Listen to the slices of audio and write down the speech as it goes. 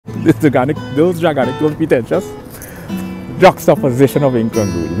those gigantic, those pretentious juxtaposition of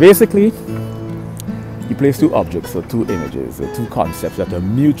incongruity. Basically, you place two objects or two images or two concepts that are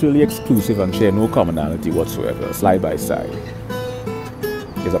mutually exclusive and share no commonality whatsoever, side by side.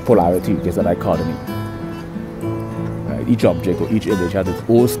 There's a polarity, there's a dichotomy. Right? Each object or each image has its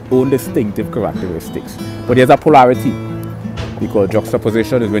own distinctive characteristics. But there's a polarity, because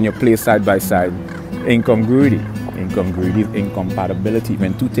juxtaposition is when you place side by side. Incongruity. Incongruity is incompatibility,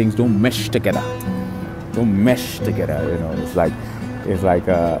 when two things don't mesh together. Don't mesh together, you know. It's like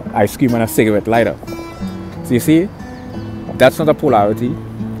ice cream and a cigarette lighter. So you see, that's not a polarity,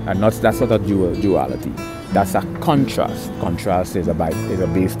 and that's not a duality. That's a contrast. Contrast is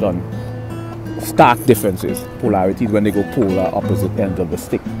based on stark differences. Polarity is when they go polar opposite ends of the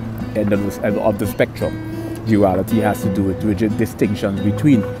stick, end of the spectrum. Duality has to do with rigid distinctions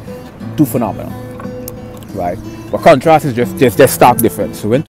between two phenomena, right? But contrast is just stark difference. So when